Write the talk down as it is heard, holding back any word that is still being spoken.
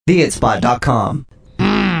theitspot.com.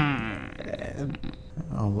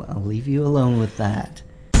 I'll leave you alone with that.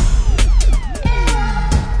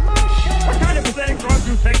 What kind of pathetic drug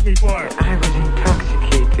you take me for? I was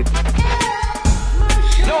intoxicated.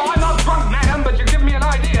 No, I'm not drunk, madam, but you give me an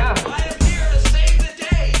idea. I am here to save the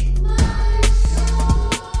day.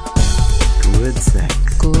 Good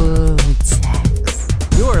sex. Good sex.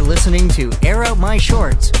 You're listening to Air Out My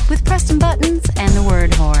Shorts. With Preston Buttons and the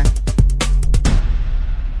word whore.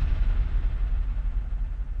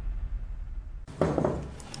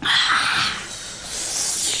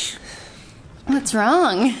 What's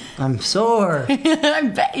wrong? I'm sore.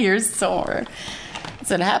 I bet you're sore. That's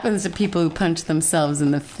what happens to people who punch themselves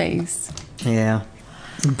in the face. Yeah,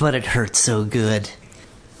 but it hurts so good.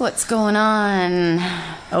 What's going on?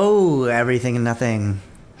 Oh, everything and nothing.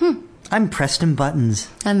 I'm Preston Buttons.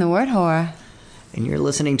 And the word whore. And you're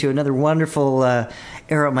listening to another wonderful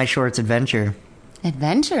Air Out My Shorts adventure.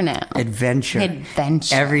 Adventure now. Adventure.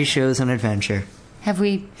 Adventure. Every show's an adventure. Have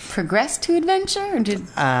we progressed to adventure? Or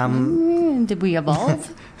did we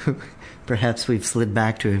evolve? Perhaps we've slid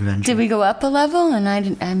back to adventure. Did we go up a level and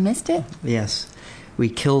I missed it? Yes. We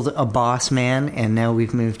killed a boss man, and now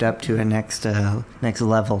we've moved up to a next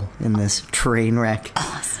level in this train wreck.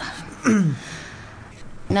 Awesome.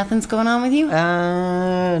 Nothing's going on with you?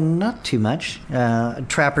 Not too much.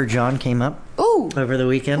 Trapper John came up over the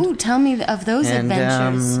weekend. Ooh, tell me of those And,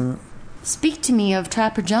 adventures. Speak to me of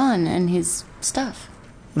Trapper John and his stuff.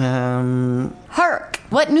 Hark!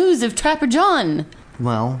 What news of Trapper John?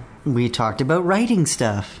 Well, we talked about writing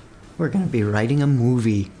stuff. We're going to be writing a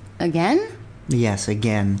movie. Again? Yes,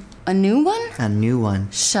 again. A new one? A new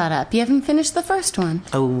one. Shut up. You haven't finished the first one.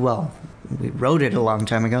 Oh, well, we wrote it a long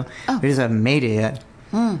time ago. Oh. We just haven't made it yet.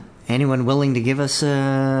 Anyone willing to give us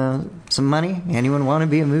some money? Anyone want to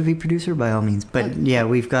be a movie producer? By all means. But yeah,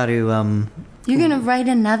 we've got to... You're going to write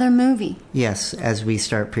another movie? Yes, as we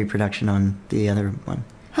start pre-production on the other one.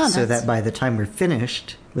 Oh, so that by the time we're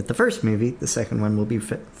finished with the first movie, the second one will be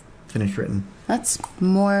finished written. That's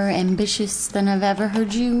more ambitious than I've ever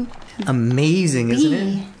heard you Amazing, isn't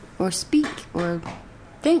it? be, or speak, or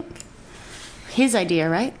think. His idea,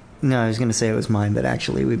 right? No, I was going to say it was mine, but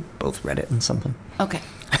actually we both read it in something. Okay.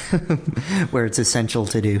 Where it's essential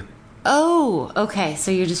to do. Oh, okay. So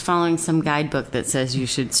you're just following some guidebook that says you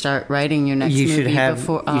should start writing your next movie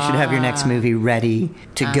before... You should have your next movie ready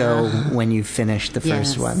to go when you finish the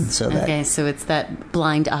first one. So that okay, so it's that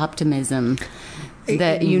blind optimism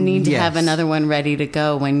that you need to have another one ready to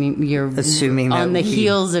go when you're assuming on that the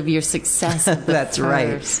heels of your success of the That's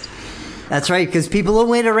first. right. That's right, because people will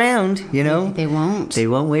wait around, you know? They won't. They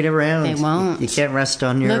won't wait around. They won't. You can't rest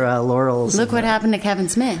on your laurels. Look what happened to Kevin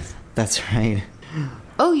Smith. That's right.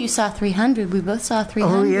 Oh, you saw 300. We both saw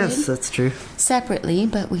 300. Oh, yes, that's true. Separately,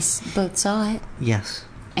 but we both saw it. Yes.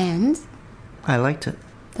 And? I liked it.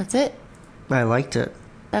 That's it? I liked it.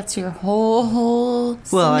 That's your whole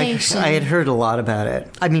Well, I summation. had heard a lot about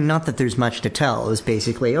it. I mean, not that there's much to tell. It was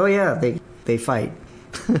basically, oh yeah, they fight.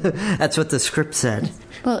 That's what the script said.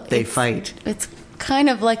 Well, they fight. It's kind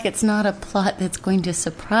of like it's not a plot that's going to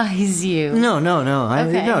surprise you. No.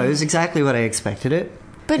 Okay. No, it was exactly what I expected it.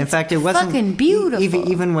 But in fact, it wasn't fucking beautiful.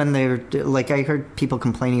 Even when they were like, I heard people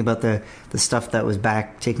complaining about the stuff that was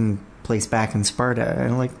taking place back in Sparta,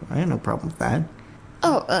 and like, I had no problem with that.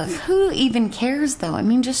 Oh, who even cares though? I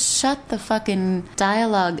mean, just shut the fucking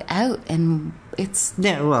dialogue out, and it's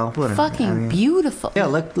whatever. fucking beautiful. Yeah,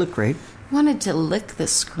 look great. Wanted to lick the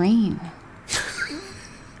screen.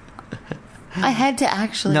 I had to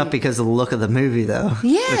actually. Not because of the look of the movie, though.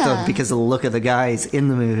 Yeah. It's because of the look of the guys in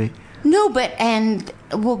the movie. No,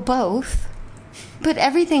 both. But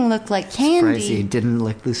everything looked like candy. Surprised you didn't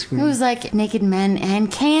lick the screen. It was like naked men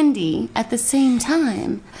and candy at the same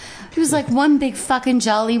time. It was like one big fucking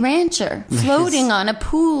Jolly Rancher floating on a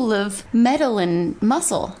pool of metal and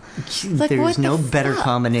muscle. Like, There's no better fuck?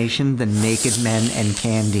 combination than naked men and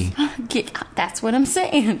candy. That's what I'm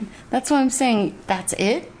saying. That's what I'm saying. That's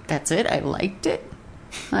it. I liked it.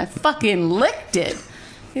 I fucking licked it.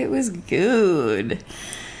 It was good.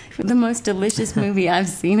 The most delicious movie I've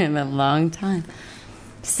seen in a long time.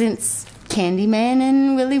 Since Candyman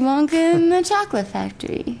and Willy Wonka and the Chocolate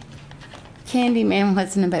Factory. Candyman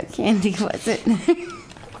wasn't about candy, was it?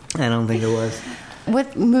 I don't think it was.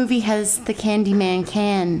 What movie has the Candyman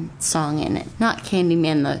Can song in it? Not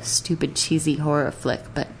Candyman, the stupid cheesy horror flick,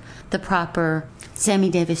 but the proper Sammy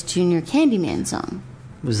Davis Jr. Candyman song.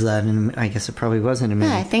 Was that in... I guess it probably wasn't a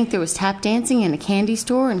movie. Yeah, I think there was tap dancing in a candy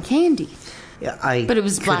store and candy. Yeah, but it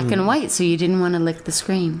was black and white, so you didn't want to lick the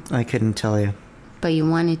screen. I couldn't tell you. But you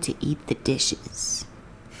wanted to eat the dishes.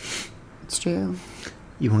 It's true.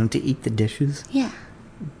 You wanted to eat the dishes? Yeah.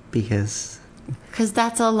 Because... Because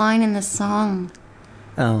that's a line in the song.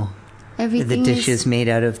 Oh. Everything the dish is made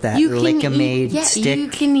out of that Lick-a-Maid stick you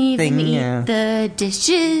can even thing. eat Yeah. the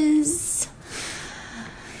dishes.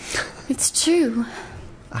 It's true.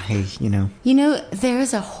 You know,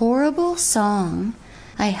 there's a horrible song.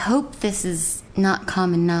 I hope this is not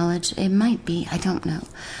common knowledge. It might be. I don't know.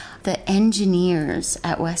 The engineers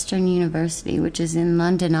at Western University, which is in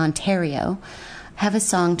London, Ontario, have a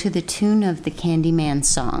song to the tune of the Candyman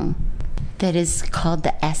song that is called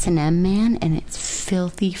the S&M Man, and it's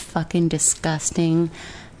filthy, fucking disgusting,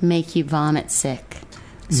 make you vomit sick.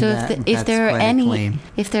 So if there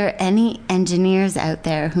are any engineers out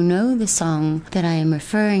there who know the song that I am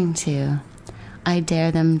referring to, I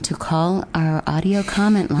dare them to call our audio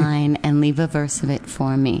comment line and leave a verse of it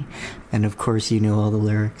for me. And of course you know all the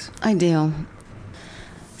lyrics. I do.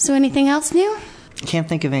 So anything else new? Can't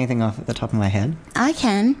think of anything off the top of my head. I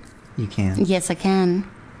can. You can. Yes, I can.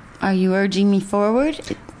 Are you urging me forward?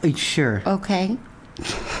 Sure. Okay.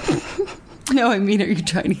 No, I mean, are you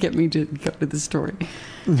trying to get me to go to the story?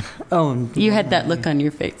 Oh. You had that look on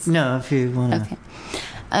your face. No, if you want to.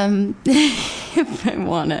 Okay. If I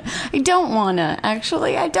wanna. I don't wanna.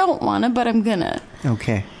 Actually, I don't wanna, but I'm gonna.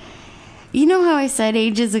 Okay. You know how I said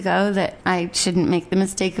ages ago that I shouldn't make the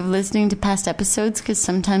mistake of listening to past episodes because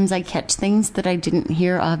sometimes I catch things that I didn't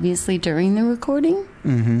hear, obviously, during the recording?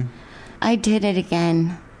 Mm-hmm. I did it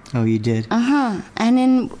again. Oh, you did? Uh-huh.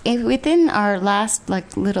 And within our last,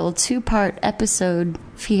 little 2-part episode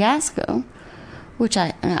fiasco, which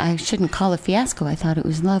I shouldn't call a fiasco, I thought it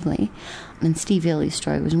was lovely, and Steve Illey's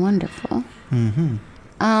story was wonderful.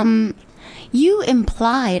 Mm-hmm. You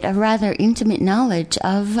implied a rather intimate knowledge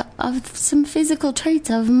of some physical traits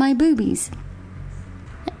of my boobies.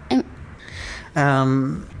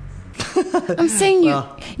 I'm saying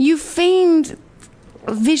you feigned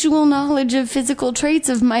visual knowledge of physical traits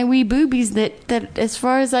of my wee boobies that as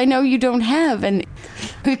far as I know you don't have, and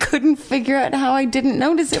I couldn't figure out how I didn't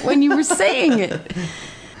notice it when you were saying it.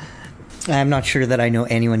 I'm not sure that I know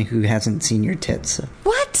anyone who hasn't seen your tits. So.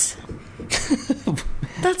 What?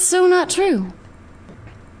 That's so not true.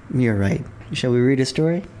 You're right. Shall we read a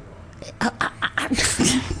story?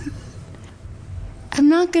 I'm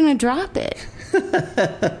not gonna drop it.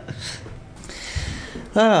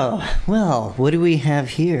 Oh, well, what do we have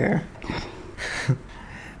here?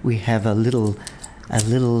 We have a little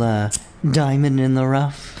diamond in the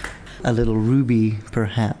rough. A little ruby,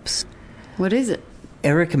 perhaps. What is it?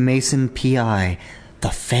 Eric Mason, P.I., The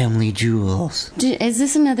Family Jewels. Is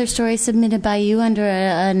this another story submitted by you under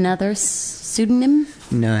another pseudonym?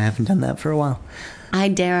 No, I haven't done that for a while. I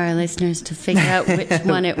dare our listeners to figure out which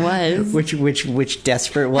one it was. Which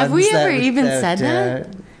desperate ones? Have we ever even said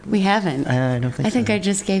that? We haven't. I don't think so. I think I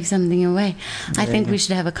just gave something away. I think we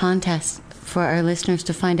should have a contest for our listeners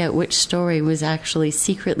to find out which story was actually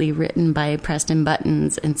secretly written by Preston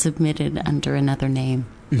Buttons and submitted under another name.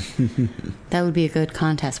 That would be a good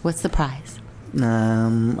contest. What's the prize? I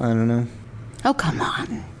don't know. Oh, come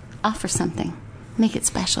on. Offer something. Make it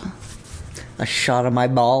special. A shot of my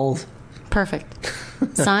balls. Perfect.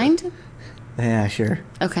 Signed? Yeah, sure.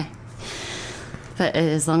 Okay. But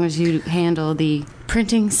as long as you handle the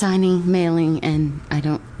printing, signing, mailing, and I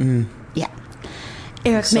don't... Yeah.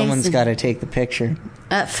 Eric Someone's Mason. got to take the picture.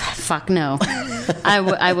 Fuck no.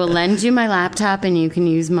 I will lend you my laptop and you can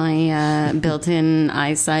use my built-in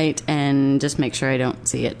eyesight and just make sure I don't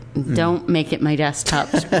see it. Don't make it my desktop,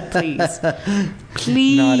 please.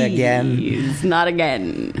 Please. Not again. Not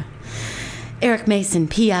again. Eric Mason,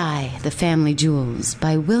 P.I., The Family Jewels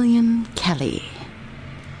by William Kelly.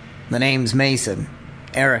 The name's Mason.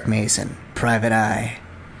 Eric Mason, Private Eye.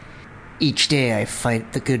 Each day I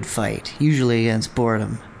fight the good fight, usually against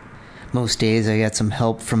boredom. Most days I get some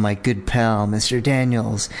help from my good pal, Mr.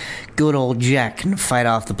 Daniels. Good old Jack can fight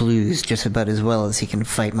off the blues just about as well as he can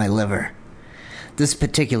fight my liver. This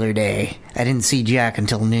particular day, I didn't see Jack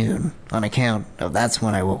until noon, on account of that's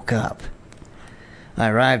when I woke up. I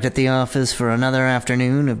arrived at the office for another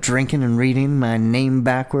afternoon of drinking and reading my name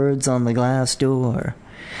backwards on the glass door.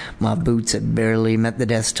 My boots had barely met the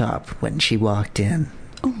desktop when she walked in.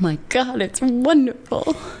 Oh my God, it's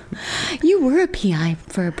wonderful. You were a PI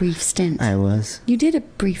for a brief stint. I was. You did a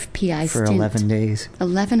brief PI for stint. 11 days.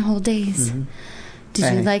 11 whole days. Mm-hmm.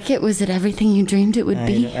 Did you like it? Was it everything you dreamed it would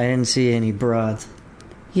be? I didn't see any broads.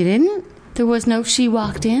 You didn't? There was no she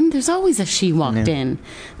walked in? There's always a she walked in.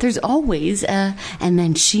 There's always a and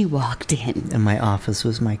then she walked in. And my office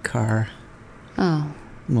was my car. Oh.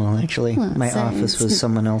 Well, actually, my office was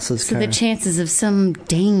someone else's car. So the chances of some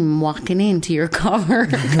dame walking into your car are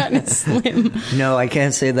kind of slim. No, I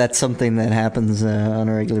can't say that's something that happens on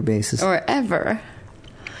a regular basis. Or ever.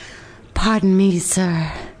 Pardon me,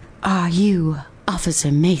 sir. Are you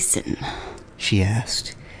Officer Mason? She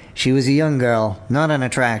asked. She was a young girl, not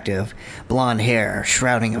unattractive, blonde hair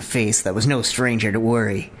shrouding a face that was no stranger to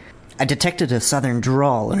worry. I detected a southern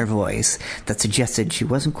drawl in her voice that suggested she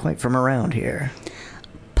wasn't quite from around here.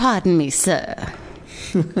 Pardon me, sir.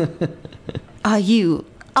 Are you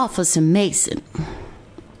Officer Mason?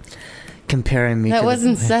 Comparing me That to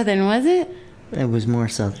wasn't southern, was it? It was more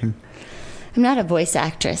southern. I'm not a voice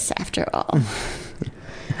actress, after all.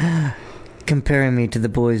 Comparing me to the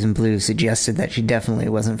boys in blue suggested that she definitely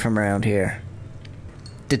wasn't from around here.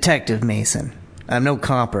 Detective Mason. I'm no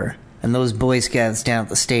copper, and those Boy Scouts down at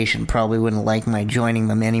the station probably wouldn't like my joining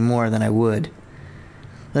them any more than I would.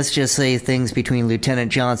 Let's just say things between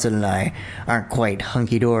Lieutenant Johnson and I aren't quite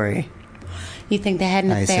hunky-dory. You think they had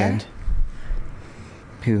an I affair? said.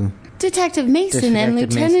 Who? Detective Mason and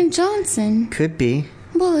Detective Lieutenant Mason. Johnson. Could be.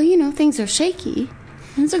 Well, things are shaky.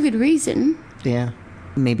 That's a good reason. Yeah.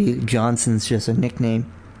 Maybe Johnson's just a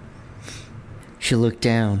nickname. She looked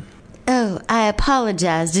down. Oh, I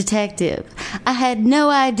apologize, Detective. I had no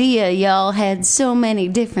idea y'all had so many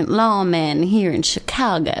different lawmen here in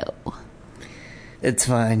Chicago. It's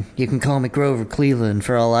fine. You can call me Grover Cleveland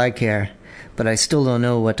for all I care. But I still don't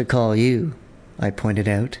know what to call you, I pointed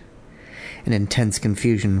out. An intense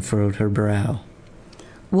confusion furrowed her brow.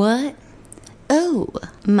 What? Oh,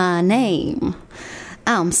 my name.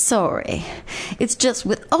 I'm sorry. It's just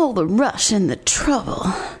with all the rush and the trouble.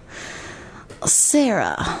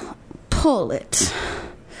 Sarah Pullet.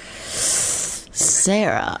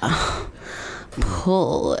 Sarah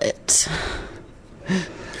Pullet.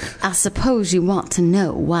 I suppose you want to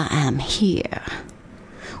know why I'm here.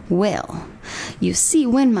 Well, you see,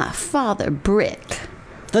 when my father, Brick...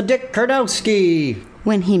 The Dick Kardowski!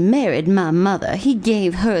 When he married my mother, he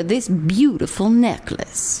gave her this beautiful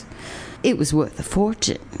necklace. It was worth a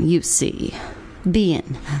fortune, you see,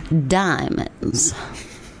 being diamonds.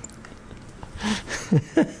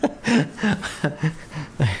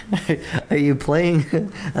 Are you playing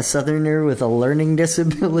a southerner with a learning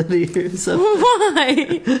disability or something?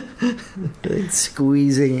 Why? Like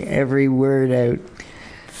squeezing every word out.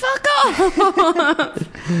 Fuck off!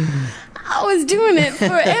 I was doing it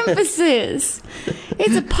for emphasis.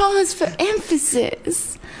 It's a pause for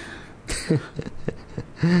emphasis.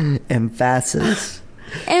 Emphasis.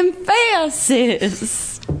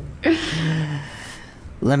 Emphasis.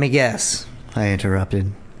 Let me guess, I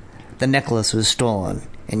interrupted. The necklace was stolen,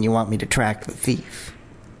 and you want me to track the thief.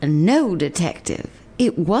 No, Detective.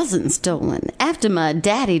 It wasn't stolen. After my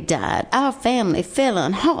daddy died, our family fell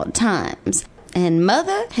on hard times, and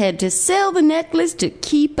Mother had to sell the necklace to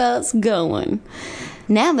keep us going.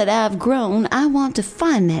 Now that I've grown, I want to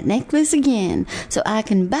find that necklace again so I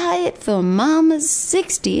can buy it for Mama's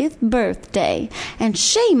 60th birthday. And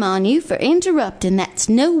shame on you for interrupting. That's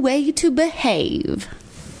no way to behave.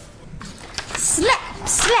 Slap,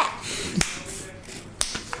 slap.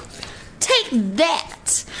 Take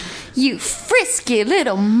that, you frisky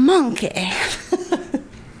little monkey.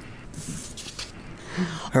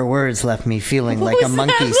 Her words left me feeling like a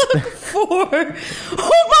monkey. What was that for?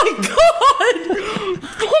 Oh my God!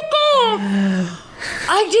 Fuck off!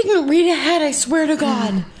 I didn't read ahead, I swear to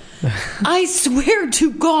God. I swear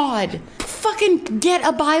to God. Fucking get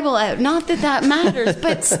a Bible out. Not that that matters,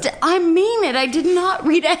 but I mean it. I did not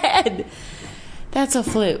read ahead. That's a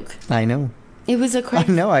fluke. I know. It was a Craig...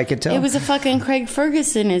 I know, I could tell. It was a fucking Craig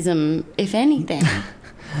Fergusonism, if anything.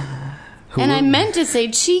 And I meant to say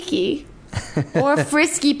cheeky or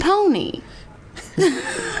frisky pony.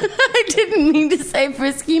 I didn't mean to say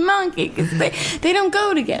frisky monkey because they don't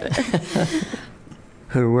go together.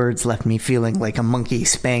 Her words left me feeling like a monkey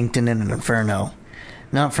spanked in an inferno.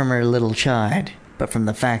 Not from her little chide, but from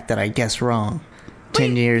the fact that I guessed wrong.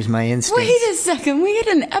 10 years my instincts... Wait a second, we had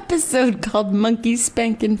an episode called Monkey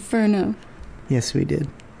Spank Inferno. Yes, we did.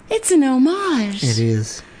 It's an homage. It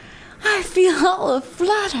is. I feel all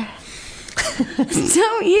aflutter.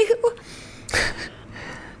 Don't you?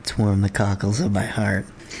 It's warmed the cockles of my heart.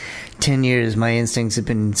 10 years my instincts had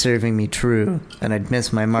been serving me true, and I'd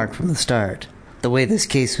missed my mark from the start. The way this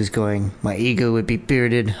case was going, my ego would be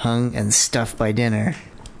bearded, hung, and stuffed by dinner.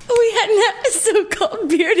 We had an episode called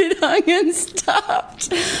Bearded, Hung, and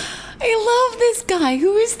Stuffed. I love this guy.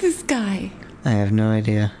 Who is this guy? I have no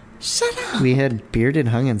idea. Shut up. We had bearded,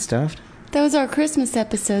 hung, and stuffed? That was our Christmas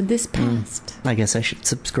episode this past. I guess I should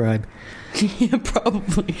subscribe. Yeah,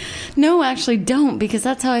 probably. No, actually don't, because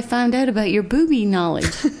that's how I found out about your booby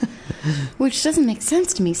knowledge. Which doesn't make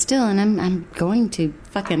sense to me still, and I'm going to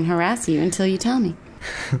fucking harass you until you tell me.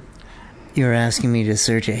 You're asking me to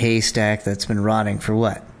search a haystack that's been rotting for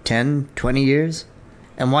what, 10, 20 years?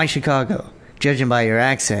 And why Chicago? Judging by your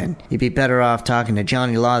accent, you'd be better off talking to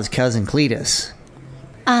Johnny Law's cousin Cletus.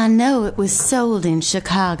 I know it was sold in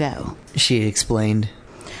Chicago. She explained.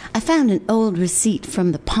 I found an old receipt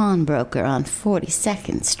from the pawnbroker on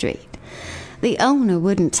 42nd Street. The owner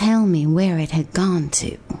wouldn't tell me where it had gone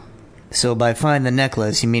to. So by find the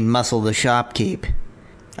necklace, you mean muscle the shopkeep.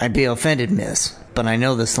 I'd be offended, miss, but I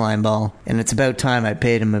know the slimeball, and it's about time I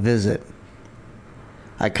paid him a visit.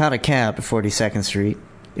 I caught a cab to 42nd Street.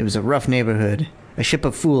 It was a rough neighborhood, a ship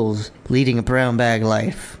of fools leading a brown bag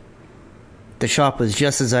life. The shop was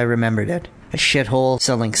just as I remembered it, a shithole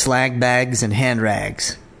selling slag bags and hand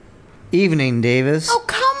rags. Evening, Davis. Oh,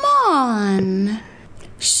 come on!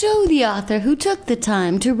 Show the author who took the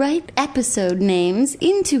time to write episode names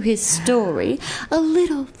into his story a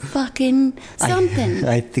little fucking something.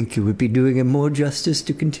 I think you would be doing him more justice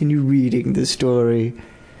to continue reading the story.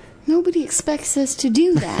 Nobody expects us to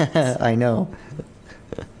do that. I know.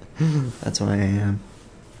 That's why I am.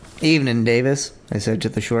 Evening, Davis, I said to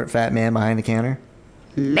the short, fat man behind the counter.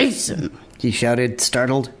 Mason, He shouted,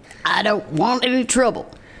 startled. I don't want any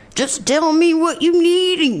trouble. Just tell me what you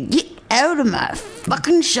need and get out of my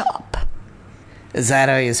fucking shop. Is that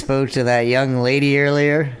how you spoke to that young lady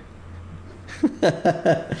earlier?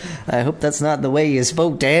 I hope that's not the way you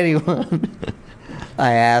spoke to anyone.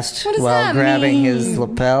 I asked What does while that grabbing mean? his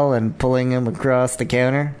lapel and pulling him across the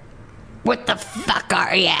counter. What the fuck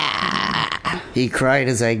are ya? He cried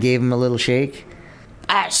as I gave him a little shake.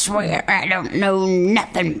 I swear I don't know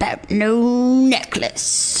nothing about no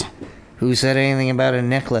necklace. Who said anything about a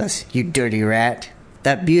necklace, you dirty rat?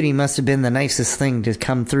 That beauty must have been the nicest thing to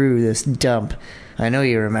come through this dump. I know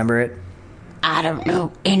you remember it. I don't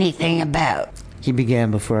know anything about. He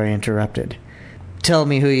began before I interrupted. Tell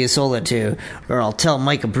me who you sold it to, or I'll tell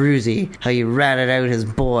Mike Abruzzi how you ratted out his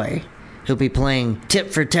boy. He'll be playing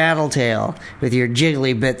tit for tattletale with your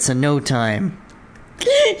jiggly bits in no time.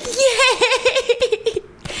 Yay!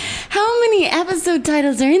 How many episode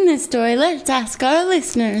titles are in this story? Let's ask our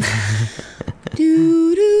listeners.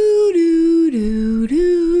 Do do do do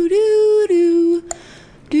do do do do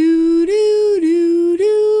do do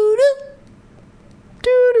do do.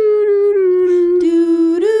 Do do do do do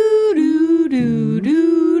do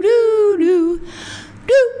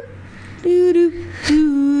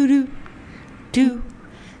do do do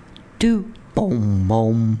do. Boom,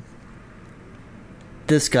 boom.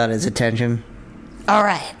 This got his attention. All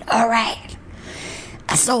right.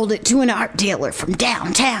 I sold it to an art dealer from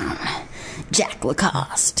downtown, Jack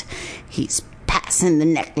Lacoste. He's passing the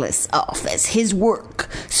necklace off as his work,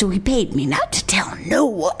 so he paid me not to tell no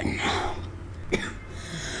one.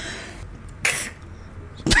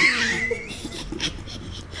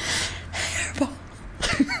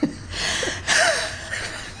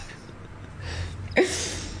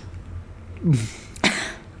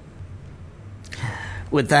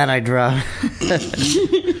 With that, I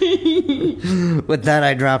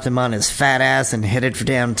dropped him on his fat ass and headed for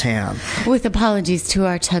downtown. With apologies to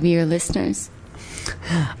our tubbier listeners.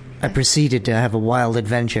 I proceeded to have a wild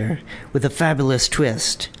adventure with a fabulous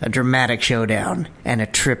twist, a dramatic showdown, and a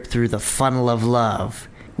trip through the funnel of love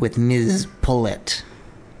with Ms. Pullet.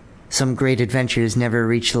 Some great adventures never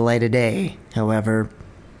reach the light of day, however,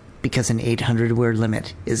 because an 800-word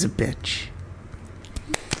limit is a bitch.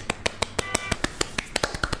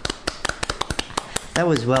 That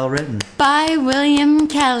was well written. By William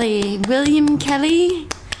Kelly. William Kelly,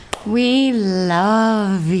 we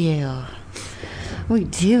love you. We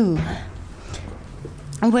do.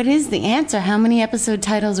 What is the answer? How many episode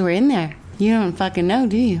titles were in there? You don't fucking know,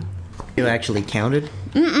 do you? You actually counted?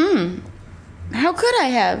 How could I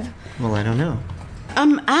have? Well, I don't know.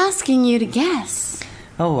 I'm asking you to guess.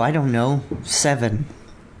 Oh, I don't know. 7.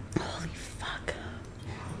 Holy fuck.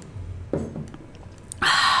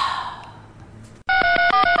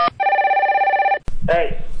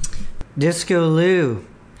 Hey. Disco Lou.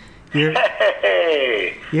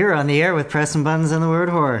 Hey. You're on the air with Preston Buttons and the Word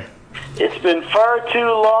Whore. It's been far too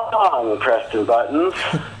long, Preston Buttons.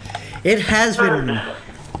 It has been.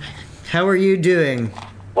 How are you doing?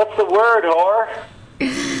 What's the word, whore?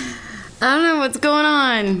 I don't know what's going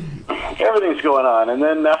on. Everything's going on, and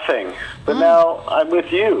then nothing. But now I'm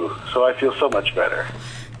with you, so I feel so much better.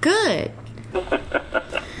 Good.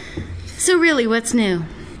 So really, what's new?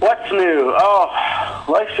 What's new? Oh,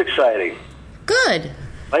 life's exciting. Good.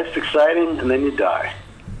 Life's exciting, and then you die.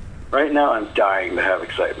 Right now, I'm dying to have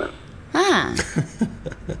excitement. Ah.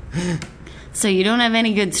 So you don't have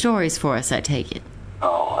any good stories for us, I take it.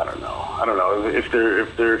 Oh, I don't know. If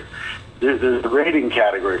there's a rating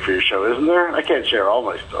category for your show, isn't there? I can't share all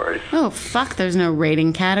my stories. Oh, fuck, there's no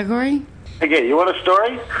rating category. Okay, you want a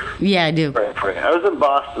story? Yeah, I do. Right. I was in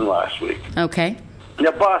Boston last week. Okay.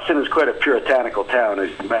 Now, Boston is quite a puritanical town, as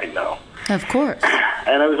you might know. Of course.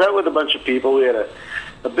 And I was out with a bunch of people. We had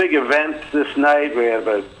a big event this night. We had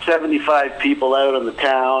about 75 people out in the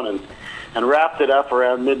town and wrapped it up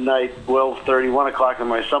around midnight, 12:30, 1 o'clock in the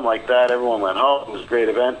morning, something like that. Everyone went home. It was a great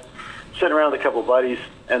event. Sitting around with a couple of buddies,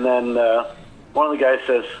 and then one of the guys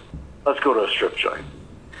says, let's go to a strip joint.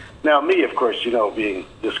 Now, me, of course, being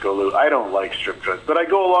Disco Lou, I don't like strip joints, but I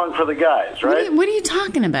go along for the guys, right? What are you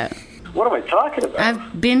talking about? What am I talking about?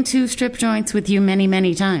 I've been to strip joints with you many,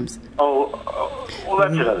 many times. Well,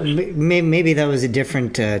 that's another story. Maybe that was a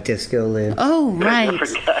different Disco Lou. Oh, right.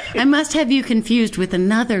 Different guy. I must have you confused with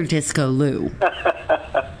another Disco Lou.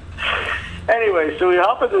 Anyway, so we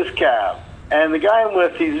hop in this cab, and the guy I'm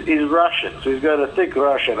with, he's Russian, so he's got a thick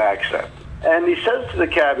Russian accent. And he says to the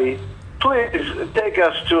cabbie, please take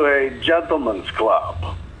us to a gentleman's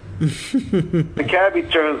club. The cabbie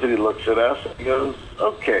turns and he looks at us and he goes,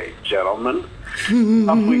 okay, gentlemen.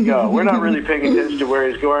 Off we go. We're not really paying attention to where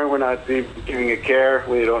he's going. We're not giving a care.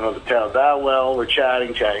 We don't know the town that well. We're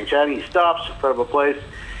chatting. He stops in front of a place,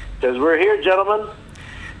 says, we're here, gentlemen.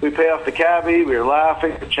 We pay off the cabbie. We're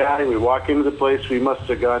laughing, we're chatting. We walk into the place. We must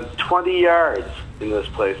have gone 20 yards in this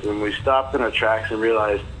place. And we stopped in our tracks and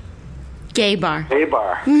realized, Gay bar. Gay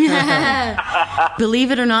bar.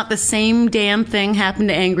 Believe it or not, the same damn thing happened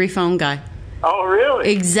to Angry Phone Guy. Oh,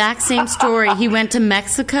 really? Exact same story. He went to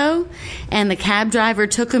Mexico, and the cab driver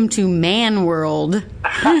took him to Man World.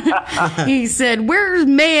 He said, where's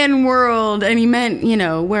Man World? And he meant,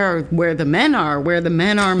 where the men are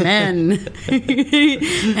men.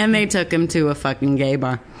 And they took him to a fucking gay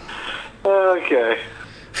bar. Okay.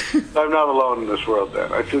 I'm not alone in this world then.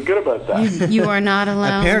 I feel good about that. You are not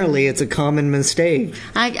alone. Apparently, it's a common mistake.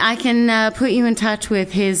 I can put you in touch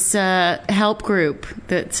with his help group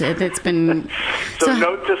that's been... So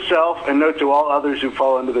note to self and note to all others who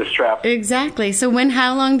fall into this trap. Exactly. So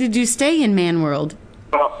how long did you stay in Man World?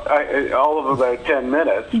 Well, all of about 10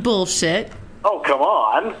 minutes. Bullshit. Oh, come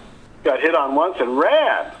on. Got hit on once and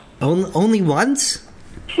ran. Only once?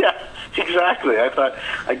 Yeah, exactly. I thought,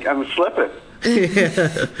 I'm slipping.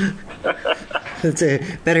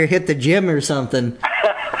 Better hit the gym or something.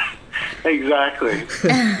 Exactly.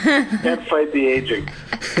 Can't fight the aging.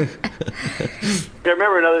 I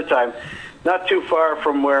remember another time, not too far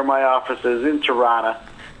from where my office is in Tirana,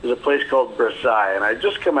 there's a place called Versailles, and I had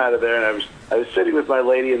just come out of there, and I was sitting with my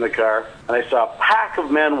lady in the car, and I saw a pack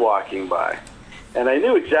of men walking by. And I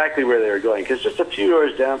knew exactly where they were going, because just a few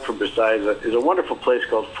doors down from Versailles is a wonderful place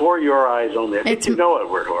called For Your Eyes Only. I think you know it,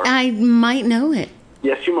 Wordhor. I might know it.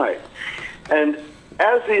 Yes, you might. And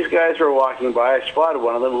as these guys were walking by, I spotted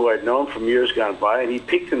one of them who I'd known from years gone by, and he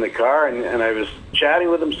peeked in the car, and I was chatting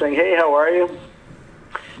with him, saying, hey, how are you?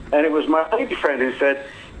 And it was my lady friend who said,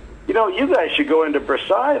 you guys should go into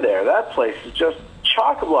Versailles there. That place is just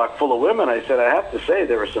chock-a-block full of women. I said, I have to say,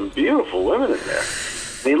 there were some beautiful women in there.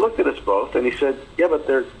 And he looked at us both, and he said, yeah, but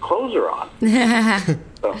their clothes are on.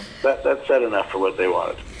 So that said enough for what they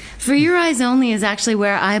wanted. For Your Eyes Only is actually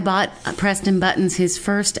where I bought Preston Buttons his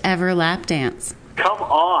first ever lap dance. Come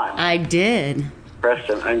on. I did.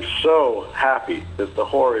 Preston, I'm so happy that the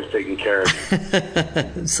whore is taking care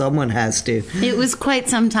of you. Someone has to. It was quite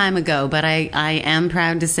some time ago, but I am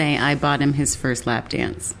proud to say I bought him his first lap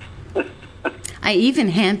dance. I even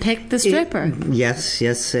handpicked the stripper. Yes.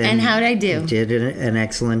 And how'd I do? Did an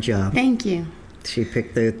excellent job. Thank you. She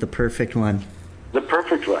picked the perfect one. The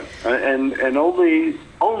perfect one. And only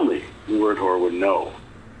Wordhor would know.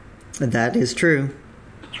 That is true.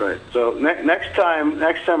 That's right. So next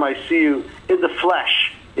time I see you in the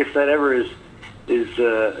flesh, if that ever is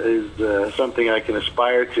something I can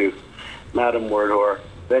aspire to, Madam Wordhor,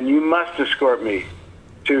 then you must escort me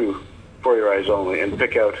to For Your Eyes Only and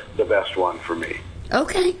pick out the best one for me.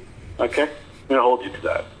 Okay. Okay? I'm going to hold you to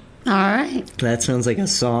that. All right. That sounds like a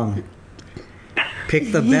song.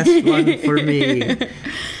 Pick the best one for me.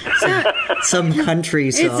 Some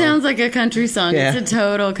country song. It sounds like a country song. Yeah. It's a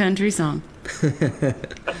total country song.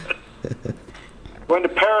 Going to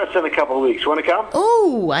Paris in a couple of weeks. Want to come?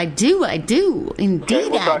 Oh, I do. Indeed, Okay,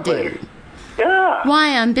 we'll talk I do. later. Yeah.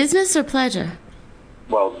 Why, on business or pleasure?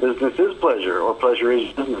 Well, business is pleasure, or pleasure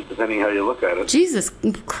is business, depending how you look at it. Jesus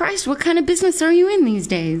Christ, what kind of business are you in these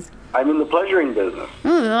days? I'm in the pleasuring business.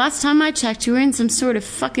 Oh, the last time I checked, you were in some sort of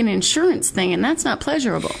fucking insurance thing, and that's not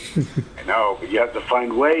pleasurable. I know, but you have to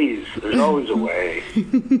find ways. There's always a way.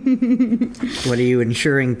 What are you,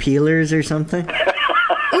 insuring peelers or something?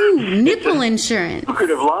 Ooh, nipple insurance.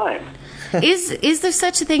 Lucrative line. Is there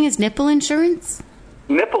such a thing as nipple insurance?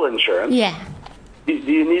 Nipple insurance? Yeah, Do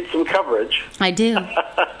you need some coverage? I do.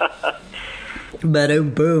 Bada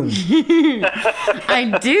boom.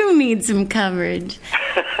 I do need some coverage.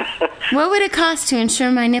 What would it cost to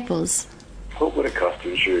insure my nipples? What would it cost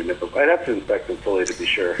to insure your nipples? I'd have to inspect them fully to be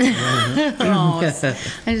sure. Oh,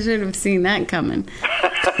 I should have seen that coming.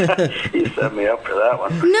 You set me up for that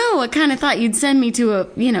one. No, I kind of thought you'd send me to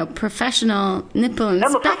a, professional nipple I'm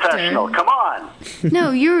inspector. a professional. Come on.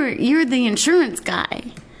 No, you're the insurance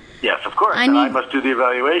guy. Yes, of course. I must do the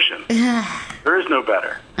evaluation. There is no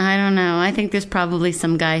better. I don't know. I think there's probably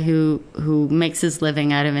some guy who makes his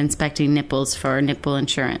living out of inspecting nipples for nipple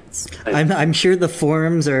insurance. I'm sure the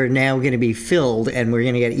forms are now going to be filled, and we're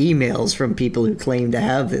going to get emails from people who claim to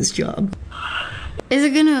have this job. Is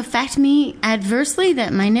it going to affect me adversely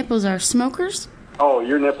that my nipples are smokers? Oh,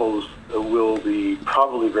 your nipples will be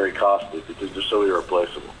probably very costly because they're so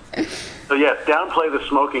irreplaceable. So yes, downplay the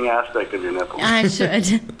smoking aspect of your nipples. I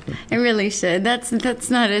should. I really should. That's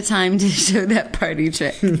not a time to show that party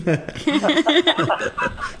trick.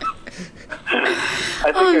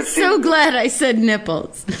 I'm so glad I said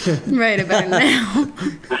nipples right about now.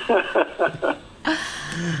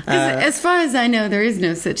 As far as I know, there is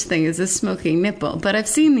no such thing as a smoking nipple. But I've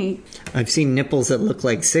seen nipples that look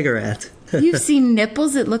like cigarettes. You've seen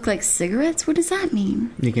nipples that look like cigarettes? What does that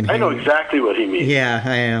mean? I know exactly what he means. Yeah,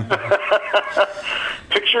 I know.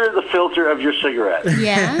 Picture the filter of your cigarette.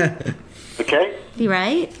 Yeah. Okay? You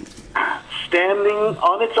right? Standing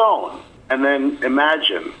on its own. And then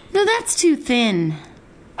imagine. No, that's too thin.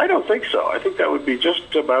 I don't think so. I think that would be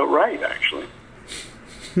just about right, actually.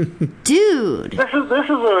 Dude. This is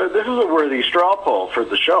a worthy straw poll for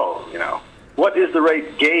the show, What is the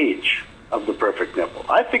right gauge of the perfect nipple?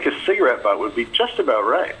 I think a cigarette butt would be just about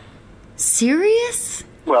right. Serious?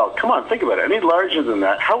 Well, come on, think about it. Any larger than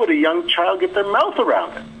that, how would a young child get their mouth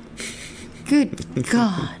around it? Good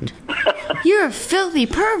God. You're a filthy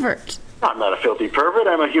pervert. I'm not a filthy pervert.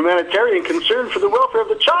 I'm a humanitarian concerned for the welfare of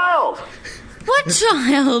the child. What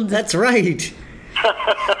child? That's right.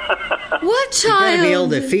 What child? You gotta be able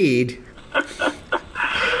to feed.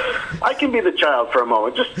 I can be the child for a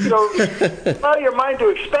moment. Just, allow your mind to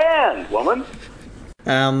expand, woman.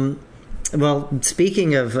 Well,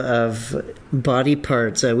 speaking of body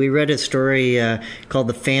parts, we read a story called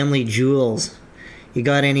 "The Family Jewels." You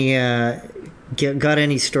got any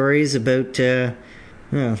stories about?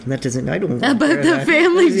 No, that doesn't. I don't. About the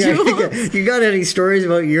family jewels. You got any stories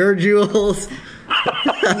about your jewels?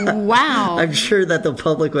 Wow. I'm sure that the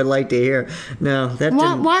public would like to hear. No, that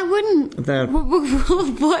didn't. Why wouldn't?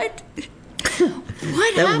 What?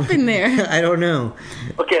 What happened there? I don't know.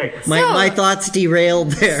 Okay. My thoughts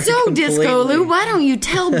derailed there. So, completely. Disco Lou, why don't you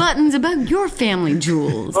tell Buttons about your family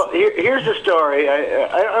jewels? Well, here's a story.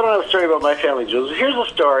 I don't have a story about my family jewels. Here's a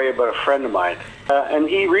story about a friend of mine. And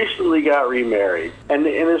he recently got remarried. And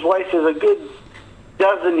his wife is a good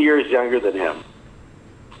dozen years younger than him.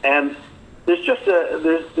 And there's just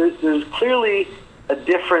there's clearly a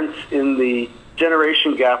difference in the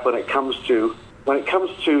generation gap when it comes to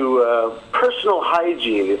personal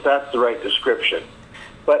hygiene, if that's the right description.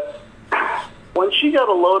 But when she got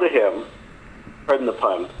a load of him, pardon the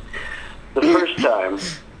pun, the first time,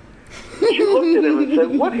 she looked at him and said,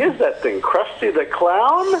 "What is that thing, Krusty the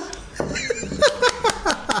Clown?"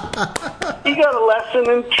 He got a lesson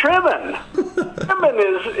in trimming. Trimming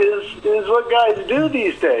is what guys do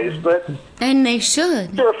these days, but and they should.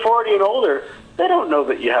 If they're 40 and older, they don't know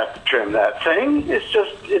that you have to trim that thing. It's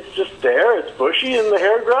just there. It's bushy, and the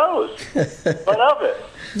hair grows. What of it?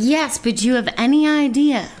 Yes, but do you have any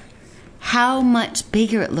idea how much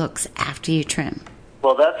bigger it looks after you trim?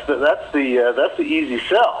 Well, that's the easy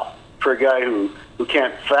sell for a guy who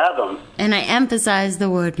can't fathom. And I emphasize the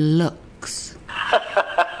word looks.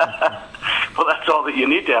 Well, that's all that you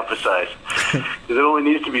need to emphasize. Because it only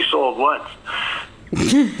needs to be sold once.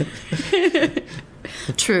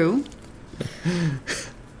 True.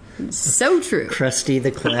 So true. Krusty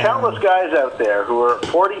the Clown. There's countless guys out there who are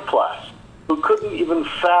 40 plus who couldn't even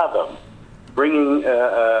fathom bringing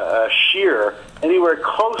a shear anywhere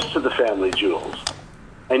close to the family jewels.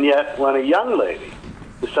 And yet, when a young lady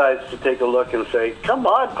decides to take a look and say, "Come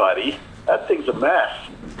on, buddy, that thing's a mess,"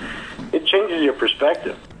 it changes your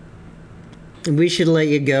perspective. We should let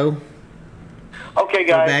you go. Okay,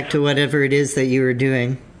 guys. Go back to whatever it is that you were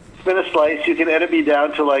doing. It's been a slice. You can edit me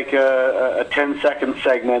down to like a 10-second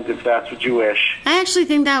segment if that's what you wish. I actually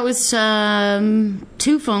think that was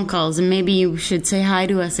 2 phone calls, and maybe you should say hi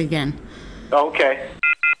to us again. Okay.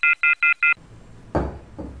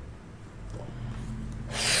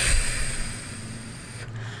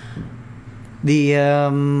 The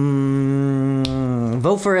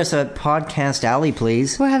vote for us at Podcast Alley,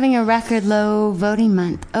 please. We're having a record low voting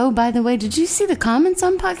month. Oh, by the way, did you see the comments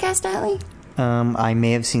on Podcast Alley? I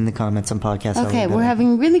may have seen the comments on podcasts. Okay, we're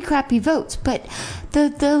having really crappy votes, but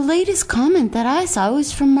the latest comment that I saw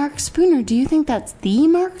was from Mark Spooner. Do you think that's the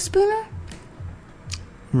Mark Spooner?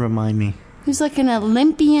 Remind me. Who's like an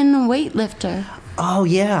Olympian weightlifter. Oh,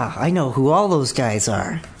 yeah. I know who all those guys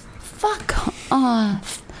are. Fuck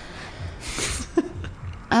off.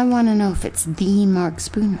 I want to know if it's the Mark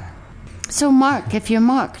Spooner. So, Mark, if you're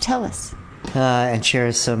Mark, tell us. And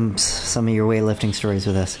share some of your weightlifting stories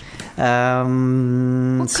with us.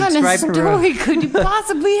 What kind of story could you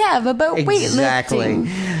possibly have about weightlifting? Exactly.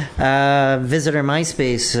 Visit our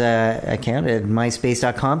MySpace account at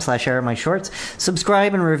myspace.com/AirOutMyShorts.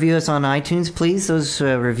 Subscribe and review us on iTunes, please. Those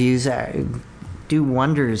reviews do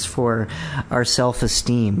wonders for our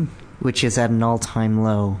self-esteem, which is at an all-time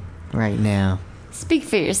low right now. Speak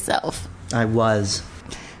for yourself. I was.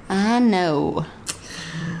 I know.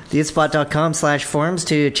 TheItspot.com/forums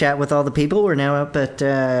to chat with all the people. We're now up at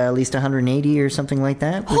least 180 or something like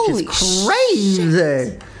that, which Holy is crazy.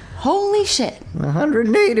 Shit. Holy shit.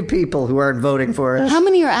 180 people who aren't voting for us. How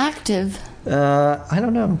many are active? I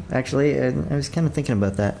don't know, actually. I was kind of thinking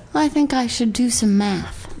about that. I think I should do some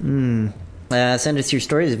math. Send us your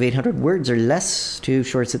stories of 800 words or less to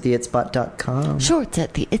shorts@theitspot.com.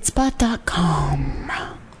 Shorts@theitspot.com.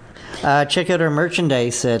 Check out our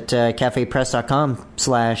merchandise at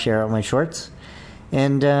cafepress.com/AirOutMyShorts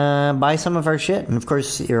and buy some of our shit. And of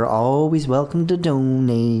course, you're always welcome to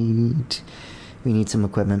donate. We need some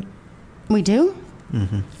equipment. We do?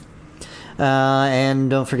 Mm-hmm. And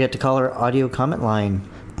don't forget to call our audio comment line.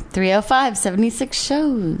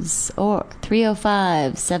 305-76-SHOWS or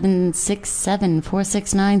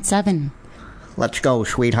 305-767-4697. Let's go,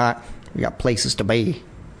 sweetheart. We got places to be.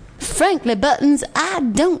 Frankly, Buttons, I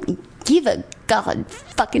don't give a god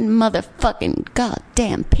fucking motherfucking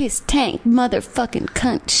goddamn piss tank motherfucking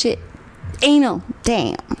cunt shit. Anal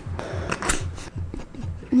damn.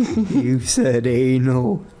 You said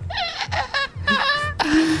anal.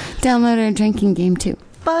 Download our drinking game too.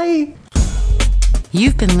 Bye.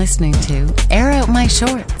 You've been listening to Air Out My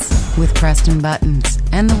Shorts with Preston Buttons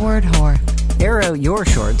and the word whore. Air out your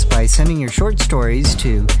shorts by sending your short stories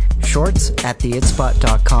to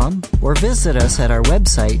shorts@theitspot.com or visit us at our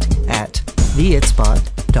website at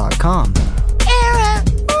theitspot.com. Air out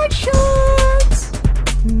my shorts.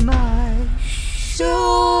 My shorts.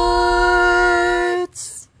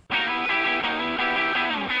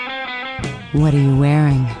 What are you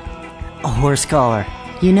wearing? A horse collar.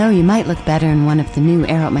 You know, you might look better in one of the new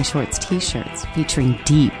Air Out My Shorts t-shirts featuring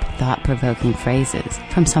deep, thought-provoking phrases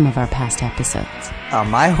from some of our past episodes. Oh,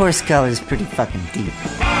 my horse collar is pretty fucking deep.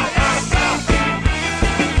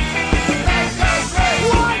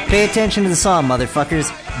 Pay attention to the song,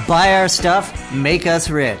 motherfuckers. Buy our stuff, make us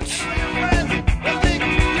rich.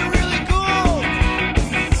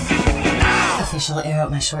 Official Air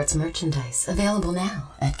Out My Shorts merchandise available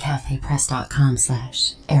now at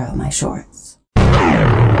cafepress.com/AirOutMyShorts.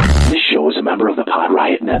 This show is a member of the Pod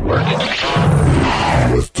Riot Network.